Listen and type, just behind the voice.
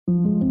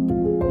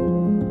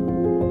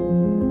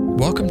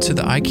Welcome to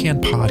the ICANN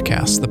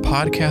podcast, the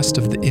podcast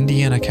of the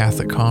Indiana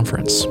Catholic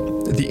Conference.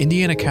 The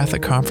Indiana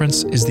Catholic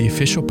Conference is the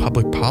official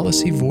public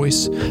policy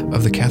voice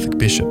of the Catholic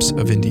bishops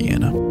of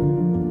Indiana.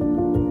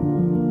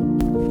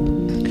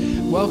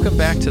 Welcome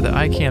back to the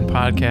ICANN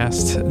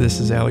podcast. This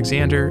is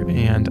Alexander,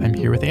 and I'm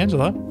here with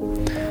Angela.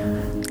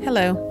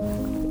 Hello.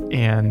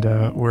 And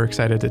we're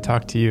excited to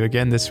talk to you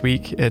again this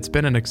week. It's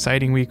been an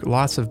exciting week,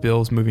 lots of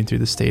bills moving through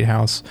the State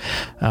House.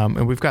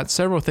 And we've got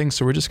several things,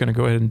 so we're just going to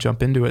go ahead and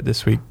jump into it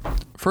this week.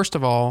 First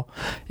of all,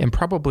 and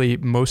probably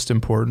most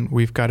important,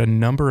 we've got a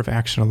number of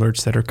action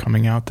alerts that are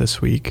coming out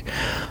this week.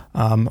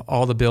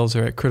 All the bills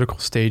are at critical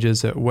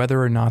stages at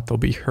whether or not they'll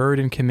be heard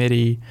in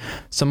committee,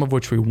 some of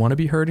which we want to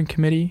be heard in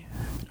committee,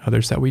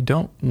 others that we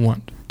don't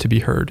want to be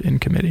heard in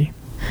committee.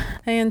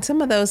 And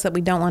some of those that we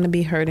don't want to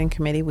be heard in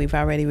committee, we've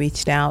already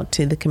reached out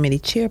to the committee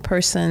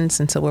chairpersons,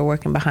 and so we're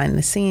working behind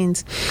the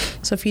scenes.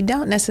 So if you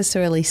don't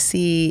necessarily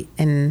see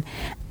an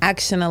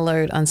action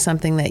alert on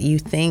something that you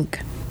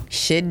think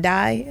should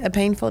die a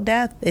painful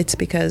death, it's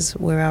because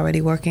we're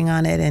already working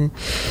on it, and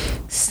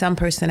some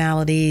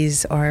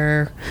personalities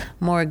are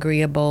more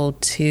agreeable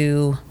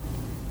to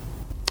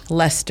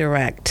less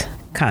direct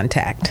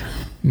contact.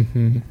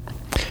 Mm-hmm.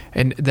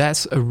 And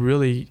that's a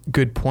really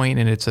good point,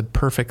 and it's a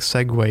perfect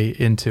segue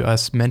into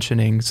us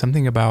mentioning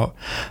something about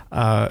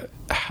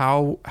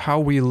how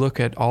we look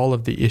at all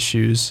of the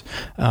issues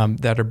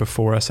that are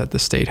before us at the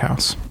State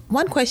House.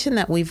 One question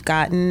that we've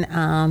gotten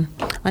on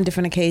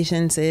different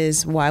occasions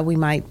is why we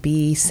might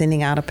be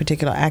sending out a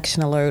particular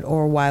action alert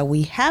or why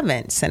we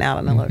haven't sent out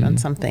an alert on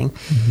something.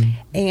 Mm-hmm.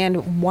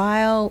 And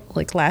while,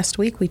 like last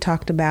week, we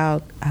talked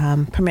about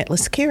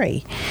permitless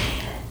carry,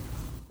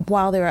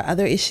 while there are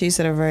other issues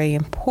that are very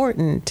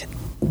important,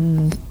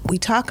 we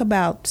talk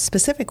about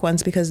specific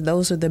ones because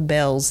those are the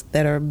bills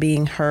that are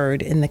being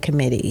heard in the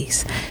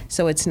committees.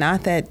 So it's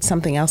not that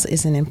something else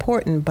isn't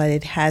important, but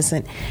it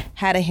hasn't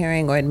had a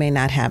hearing or it may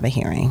not have a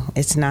hearing.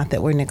 It's not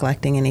that we're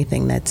neglecting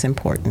anything that's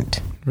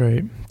important.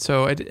 Right.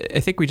 So I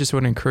think we just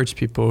want to encourage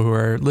people who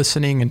are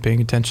listening and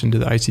paying attention to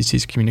the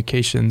ICC's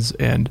communications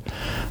and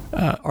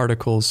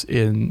articles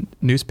in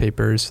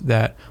newspapers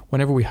that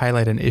whenever we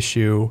highlight an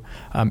issue,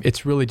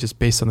 it's really just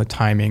based on the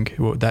timing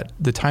of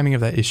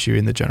that issue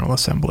in the General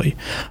Assembly.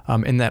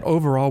 And that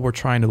overall, we're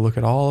trying to look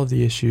at all of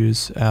the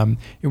issues. And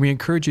we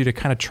encourage you to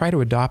kind of try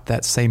to adopt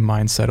that same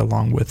mindset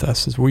along with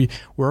us as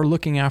we're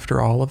looking after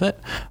all of it.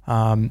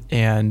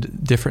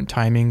 And different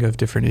timing of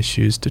different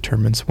issues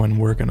determines when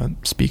we're going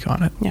to speak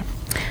on it. Yeah.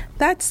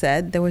 That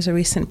said, there was a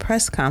recent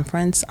press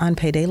conference on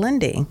payday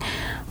lending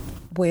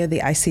where the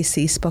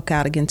ICC spoke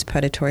out against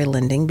predatory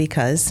lending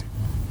because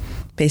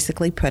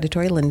basically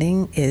predatory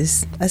lending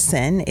is a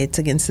sin. It's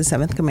against the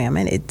seventh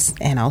commandment.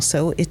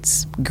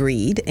 It's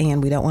greed,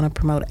 and we don't want to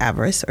promote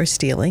avarice or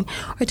stealing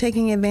or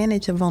taking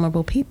advantage of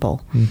vulnerable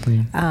people.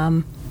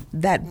 Mm-hmm.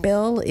 That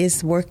bill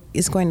is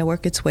going to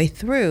work its way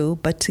through,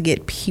 but to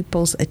get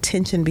people's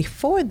attention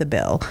before the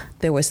bill,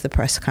 there was the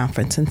press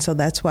conference. And so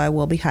that's why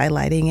we'll be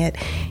highlighting it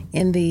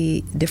in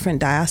the different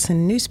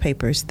diocesan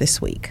newspapers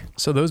this week.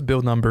 So those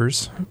bill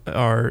numbers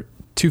are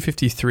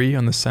 253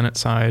 on the Senate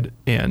side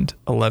and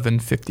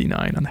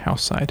 1159 on the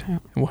House side. Yeah.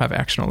 And we'll have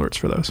action alerts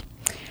for those.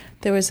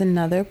 There was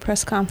another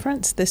press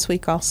conference this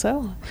week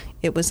also.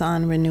 It was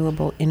on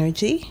renewable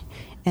energy.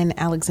 And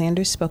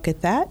Alexander spoke at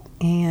that.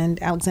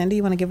 And Alexander,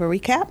 you want to give a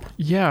recap?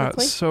 Yeah,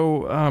 quickly?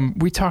 So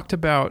we talked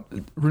about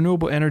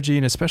renewable energy,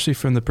 and especially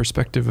from the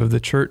perspective of the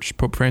church,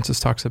 Pope Francis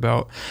talks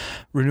about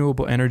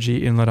renewable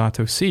energy in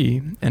Laudato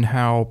Si and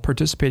how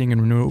participating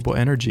in renewable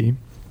energy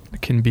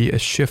can be a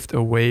shift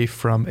away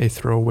from a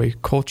throwaway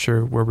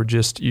culture where we're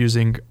just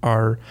using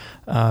our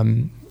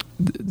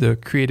the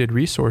created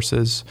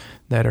resources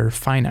that are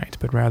finite,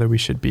 but rather we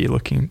should be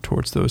looking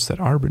towards those that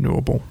are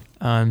renewable.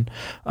 And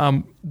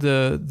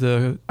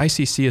the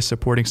ICC is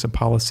supporting some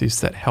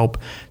policies that help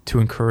to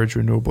encourage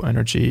renewable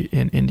energy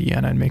in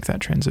Indiana and make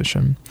that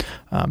transition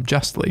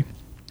justly.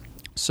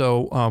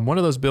 So one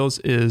of those bills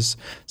is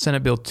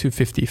Senate Bill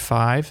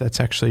 255. That's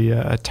actually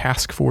a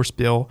task force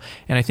bill,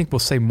 and I think we'll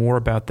say more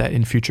about that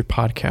in future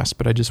podcasts,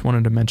 but I just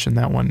wanted to mention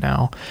that one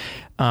now.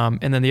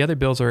 And then the other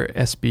bills are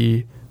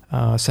Senate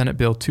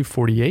Bill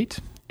 248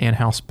 and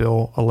House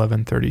Bill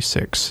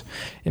 1136.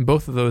 And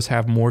both of those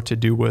have more to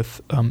do with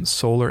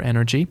solar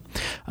energy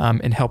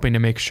and helping to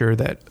make sure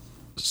that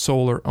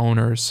solar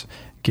owners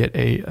get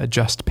a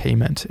just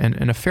payment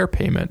and a fair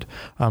payment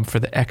for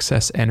the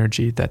excess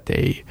energy that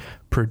they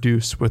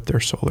produce with their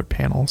solar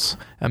panels.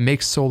 It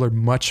makes solar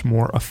much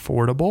more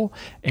affordable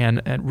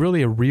and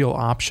really a real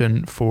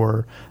option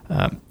for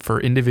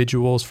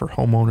individuals, for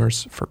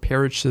homeowners, for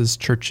parishes,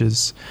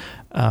 churches,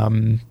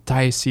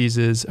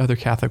 dioceses, other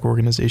Catholic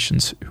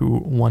organizations who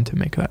want to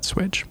make that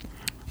switch.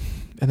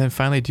 And then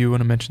finally, do you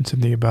want to mention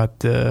something about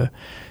the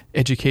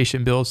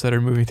education bills that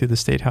are moving through the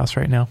State House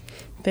right now?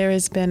 There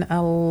has been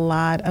a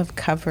lot of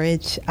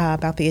coverage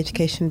about the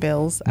education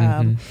bills.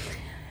 Mm-hmm.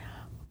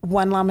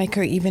 One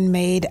lawmaker even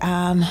made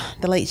the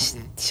Late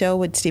Show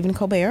with Stephen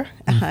Colbert,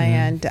 mm-hmm.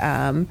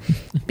 and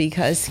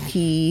because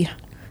he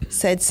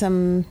said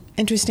some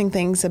interesting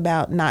things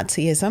about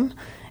Nazism.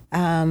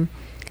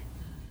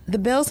 The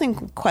bills in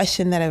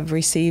question that have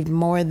received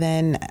more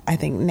than, I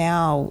think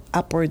now,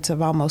 upwards of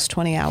almost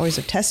 20 hours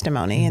of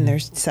testimony, and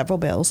there's several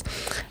bills,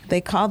 they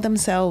call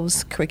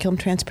themselves curriculum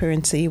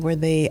transparency, where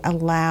they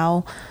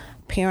allow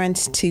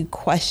parents to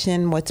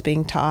question what's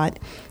being taught.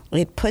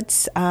 It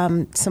puts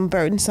some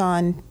burdens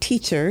on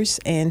teachers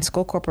and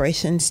school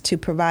corporations to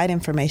provide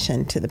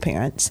information to the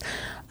parents,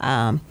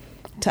 to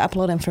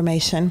upload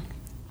information.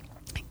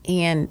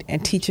 And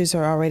teachers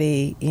are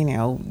already,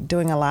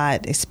 doing a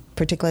lot,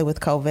 particularly with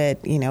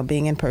COVID,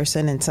 being in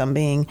person and some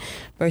being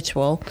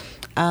virtual.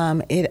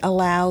 It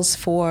allows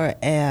for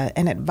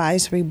an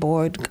advisory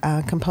board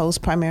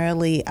composed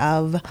primarily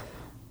of,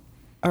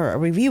 or a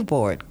review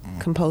board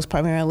composed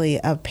primarily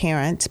of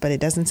parents, but it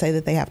doesn't say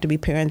that they have to be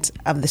parents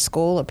of the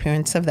school or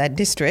parents of that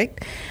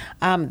district.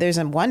 There's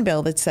one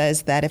bill that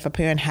says that if a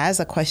parent has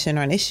a question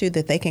or an issue,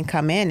 that they can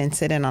come in and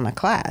sit in on a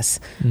class,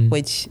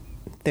 which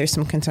there's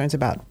some concerns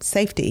about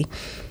safety.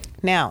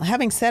 Now,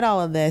 having said all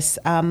of this,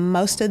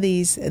 most of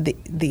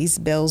these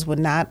bills would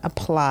not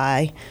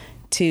apply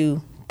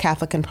to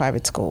Catholic and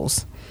private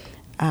schools.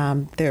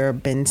 There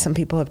have been some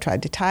people who have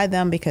tried to tie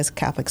them because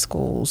Catholic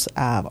schools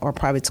or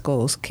private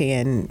schools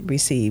can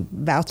receive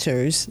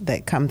vouchers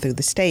that come through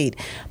the state.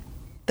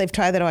 They've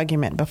tried that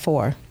argument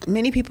before.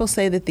 Many people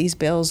say that these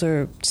bills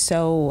are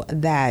so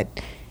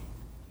that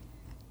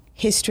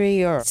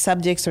history or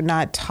subjects are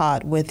not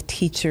taught with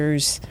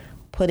teachers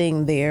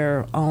putting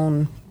their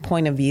own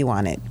point of view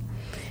on it,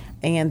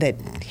 and that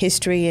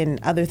history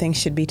and other things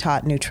should be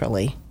taught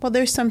neutrally. Well,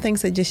 there's some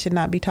things that just should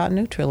not be taught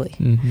neutrally.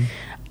 Mm-hmm.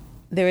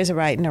 There is a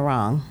right and a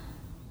wrong.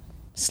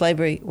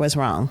 Slavery was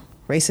wrong.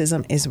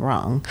 Racism is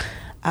wrong.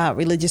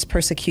 Religious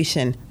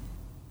persecution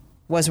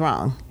was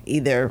wrong,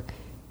 either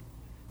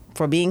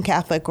for being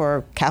Catholic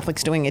or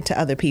Catholics doing it to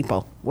other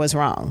people was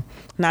wrong.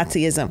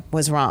 Nazism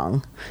was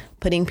wrong.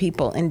 Putting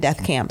people in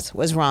death camps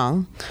was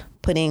wrong.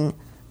 Putting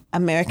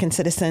American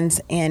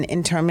citizens in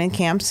internment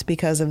camps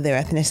because of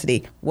their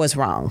ethnicity was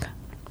wrong.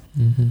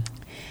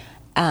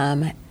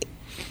 Mm-hmm.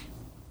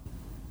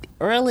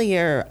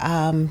 Earlier,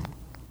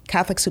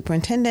 Catholic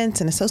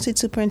superintendents and associate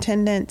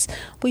superintendents,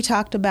 we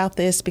talked about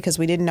this because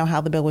we didn't know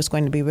how the bill was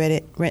going to be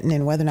written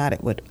and whether or not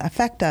it would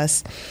affect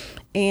us.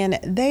 And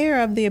they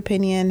are of the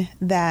opinion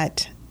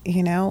that,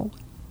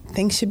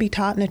 things should be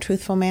taught in a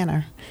truthful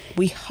manner.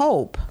 We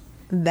hope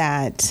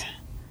that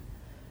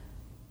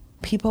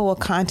people will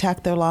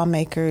contact their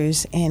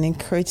lawmakers and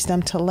encourage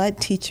them to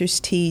let teachers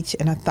teach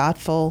in a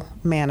thoughtful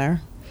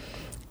manner.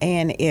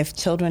 And if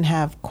children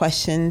have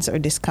questions or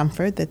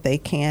discomfort, that they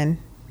can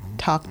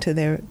talk to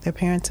their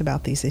parents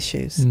about these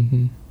issues.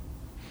 Mm-hmm.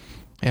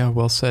 Yeah,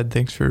 well said.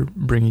 Thanks for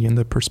bringing in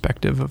the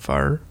perspective of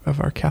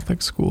our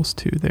Catholic schools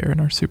too there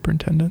and our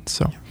superintendents.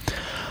 So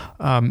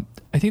I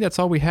think that's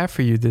all we have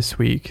for you this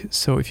week.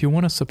 So if you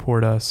want to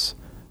support us,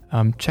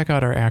 check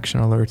out our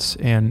action alerts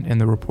and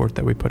the report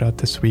that we put out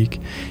this week.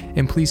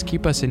 And please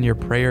keep us in your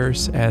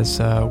prayers as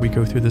we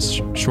go through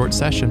this short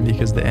session,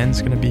 because the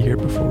end's going to be here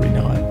before we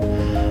know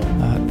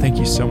it. Thank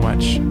you so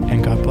much,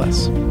 and God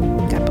bless.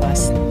 God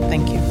bless.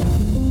 Thank you.